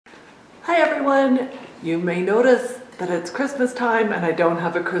Hi everyone! You may notice that it's Christmas time and I don't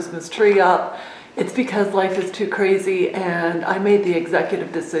have a Christmas tree up. It's because life is too crazy and I made the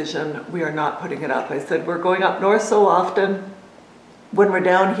executive decision we are not putting it up. I said we're going up north so often. When we're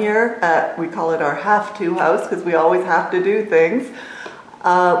down here at, we call it our have-to house because we always have to do things,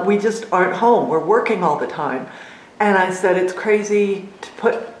 we just aren't home. We're working all the time. And I said it's crazy to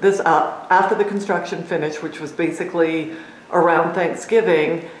put this up after the construction finished, which was basically around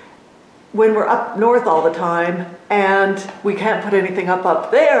Thanksgiving, when we're up north all the time and we can't put anything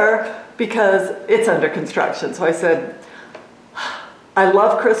up there because it's under construction. So I said, I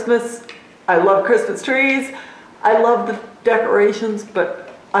love Christmas. I love Christmas trees. I love the decorations,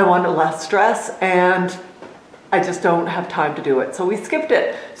 but I want less stress and I just don't have time to do it. So we skipped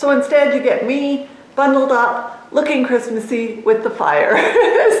it. So instead you get me bundled up, looking Christmassy with the fire.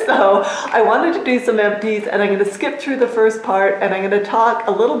 So I wanted to do some empties and I'm going to skip through the first part and I'm going to talk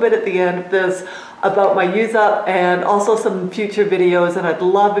a little bit at the end of this about my use up and also some future videos, and I'd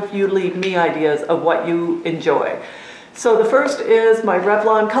love if you leave me ideas of what you enjoy. So the first is my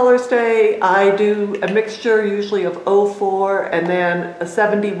Revlon Color Stay. I do a mixture usually of 04 and then a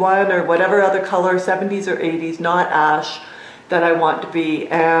 71 or whatever other color, 70s or 80s, not ash, that I want to be,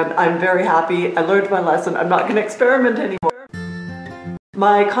 and I'm very happy. I learned my lesson. I'm not going to experiment anymore.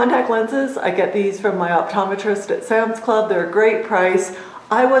 My contact lenses, I get these from my optometrist at Sam's Club. They're a great price.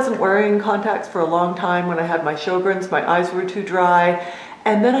 I wasn't wearing contacts for a long time when I had my Sjogren's. My eyes were too dry,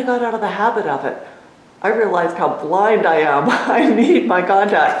 and then I got out of the habit of it. I realized how blind I am. I need my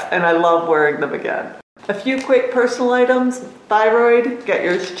contacts, and I love wearing them again. A few quick personal items. Thyroid, get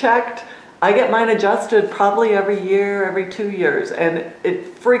yours checked. I get mine adjusted probably every year, every 2 years, and it's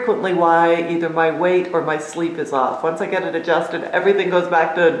frequently why either my weight or my sleep is off. Once I get it adjusted, everything goes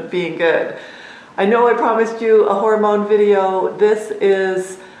back to being good. I know I promised you a hormone video. This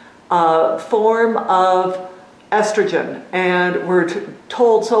is a form of estrogen, and we're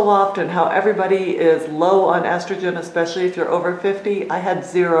told so often how everybody is low on estrogen, especially if you're over 50. I had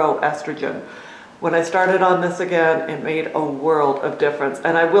 0 estrogen. When I started on this again, it made a world of difference.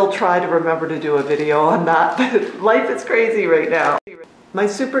 And I will try to remember to do a video on that, but life is crazy right now. My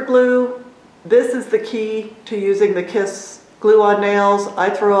super glue, this is the key to using the Kiss glue on nails. I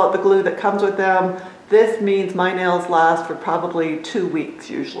throw out the glue that comes with them. This means my nails last for probably 2 weeks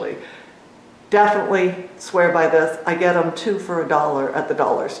usually. Definitely swear by this. I get them 2 for $1 at the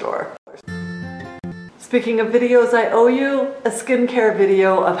dollar store. Speaking of videos I owe you, a skincare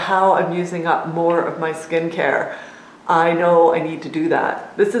video of how I'm using up more of my skincare. I know I need to do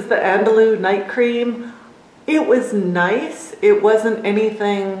that. This is the Andalou Night Cream. It was nice. It wasn't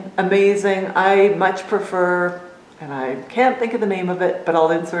anything amazing. I much prefer, and I can't think of the name of it, but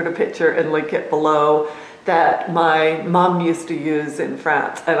I'll insert a picture and link it below, that my mom used to use in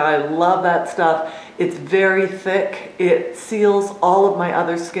France, and I love that stuff. It's very thick, it seals all of my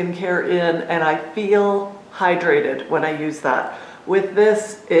other skincare in, and I feel hydrated when I use that. With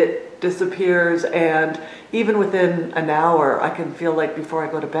this, it disappears, and even within an hour, I can feel like before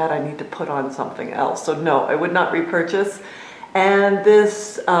I go to bed, I need to put on something else. So no, I would not repurchase. And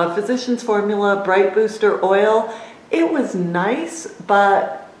this Physicians Formula Bright Booster Oil, it was nice,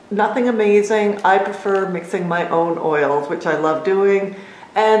 but nothing amazing. I prefer mixing my own oils, which I love doing.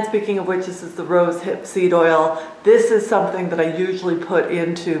 And speaking of which, this is the Rose Hip Seed Oil. This is something that I usually put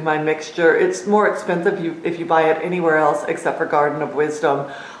into my mixture. It's more expensive if you buy it anywhere else except for Garden of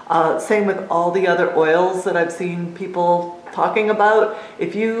Wisdom. Same with all the other oils that I've seen people talking about.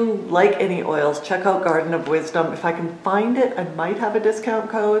 If you like any oils, check out Garden of Wisdom. If I can find it, I might have a discount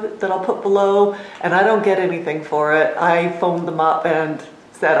code that I'll put below, and I don't get anything for it. I phoned them up and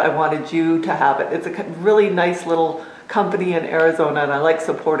said I wanted you to have it. It's a really nice little company in Arizona, and I like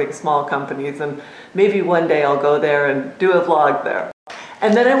supporting small companies, and maybe one day I'll go there and do a vlog there.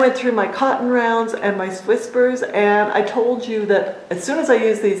 And then I went through my cotton rounds and my Swisspers, and I told you that as soon as I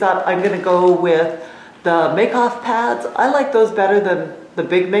use these up, I'm going to go with the make-off pads. I like those better than the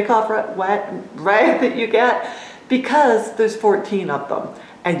big make-off rag that you get because there's 14 of them,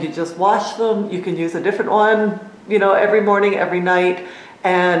 and you just wash them. You can use a different one, you know, every morning, every night.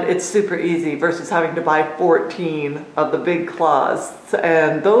 And it's super easy versus having to buy 14 of the big claws.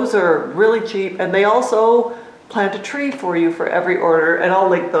 And those are really cheap, and they also plant a tree for you for every order, and I'll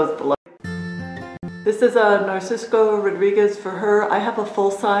link those below. This is a Narcissco Rodriguez for her. I have a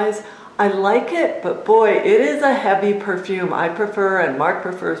full size. I like it, but boy, it is a heavy perfume. I prefer, and Mark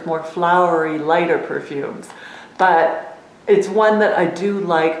prefers, more flowery, lighter perfumes. But it's one that I do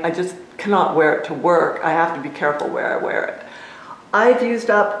like. I just cannot wear it to work. I have to be careful where I wear it. I've used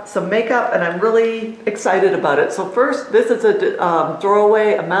up some makeup and I'm really excited about it. So first, this is a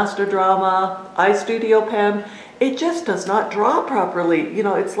throwaway, a Master Drama Eye Studio pen. It just does not draw properly. You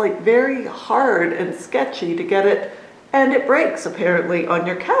know, it's like very hard and sketchy to get it, and it breaks apparently on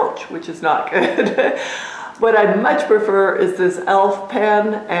your couch, which is not good. What I much prefer is this Elle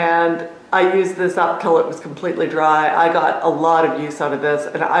pen, and I used this up till it was completely dry. I got a lot of use out of this,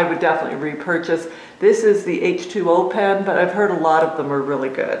 and I would definitely repurchase. This is the H2O pen, but I've heard a lot of them are really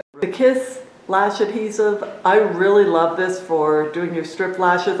good. The Kiss lash adhesive, I really love this for doing your strip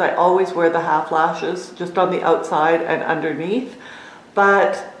lashes. I always wear the half lashes just on the outside and underneath,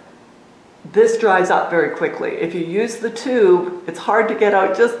 but this dries up very quickly. If you use the tube, it's hard to get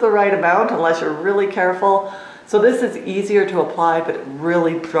out just the right amount unless you're really careful. So this is easier to apply, but it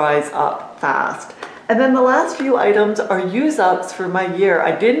really dries up fast. And then the last few items are use-ups for my year.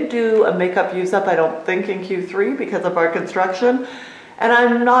 I didn't do a makeup use-up, I don't think, in Q3 because of our construction. And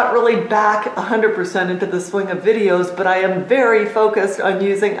I'm not really back 100% into the swing of videos, but I am very focused on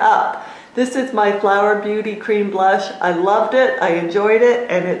using up. This is my Flower Beauty Cream Blush. I loved it, I enjoyed it,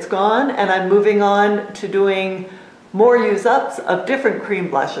 and it's gone. And I'm moving on to doing more use-ups of different cream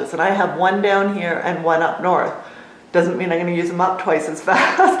blushes. And I have one down here and one up north. Doesn't mean I'm gonna use them up twice as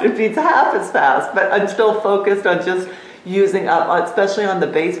fast. It means half as fast, but I'm still focused on just using up, especially on the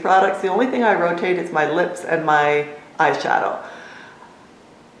base products. The only thing I rotate is my lips and my eyeshadow.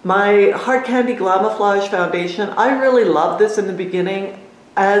 My Candy Glamoflauge Foundation, I really loved this in the beginning.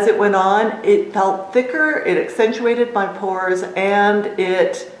 As it went on, it felt thicker, it accentuated my pores, and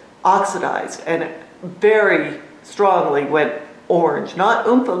it oxidized, and it very strongly went orange. Not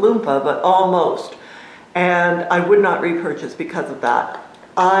Oompa Loompa, but almost. And I would not repurchase because of that.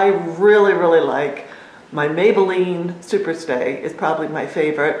 I really, really like my Maybelline Superstay is probably my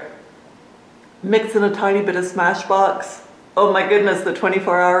favorite. Mix in a tiny bit of Smashbox. Oh my goodness, the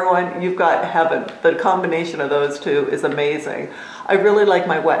 24-hour one, you've got heaven. The combination of those two is amazing. I really like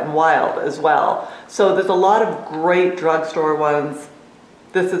my Wet n Wild as well. So there's a lot of great drugstore ones.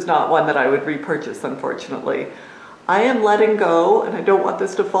 This is not one that I would repurchase, unfortunately. I am letting go, and I don't want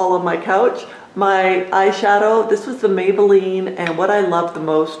this to fall on my couch. My eyeshadow, this was the Maybelline, and what I loved the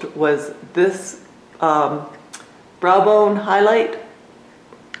most was this brow bone highlight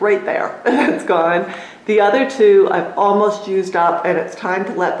right there. It's gone. The other two I've almost used up, and it's time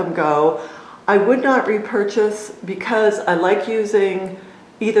to let them go. I would not repurchase because I like using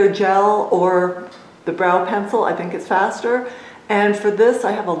either gel or the brow pencil. I think it's faster. And for this,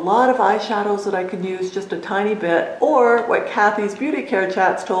 I have a lot of eyeshadows that I can use just a tiny bit, or what Kathy's Beauty Care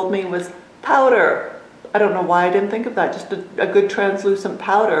Chats told me was powder. I don't know why I didn't think of that. Just a good translucent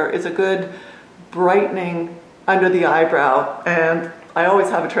powder is a good brightening under the eyebrow. And I always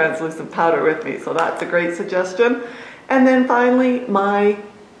have a translucent powder with me, so that's a great suggestion. And then finally, my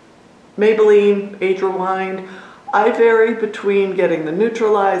Maybelline Age Rewind. I vary between getting the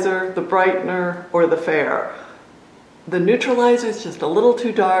neutralizer, the brightener, or the fair. The neutralizer is just a little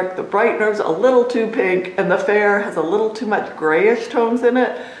too dark, the brightener's a little too pink, and the fair has a little too much grayish tones in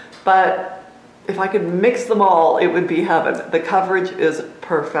it. But if I could mix them all, it would be heaven. The coverage is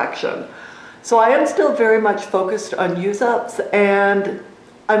perfection. So I am still very much focused on use-ups, and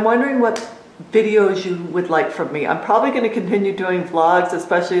I'm wondering what videos you would like from me. I'm probably going to continue doing vlogs,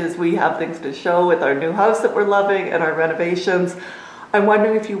 especially as we have things to show with our new house that we're loving and our renovations. I'm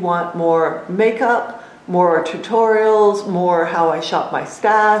wondering if you want more makeup, more tutorials, more how I shop my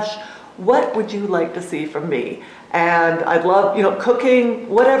stash. What would you like to see from me? And I'd love, cooking,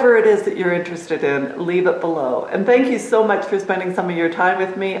 whatever it is that you're interested in, leave it below. And thank you so much for spending some of your time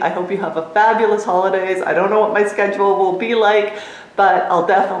with me. I hope you have a fabulous holidays. I don't know what my schedule will be like, but I'll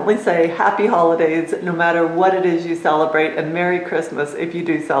definitely say happy holidays no matter what it is you celebrate, and Merry Christmas if you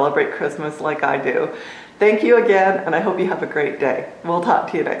do celebrate Christmas like I do. Thank you again, and I hope you have a great day. We'll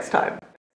talk to you next time.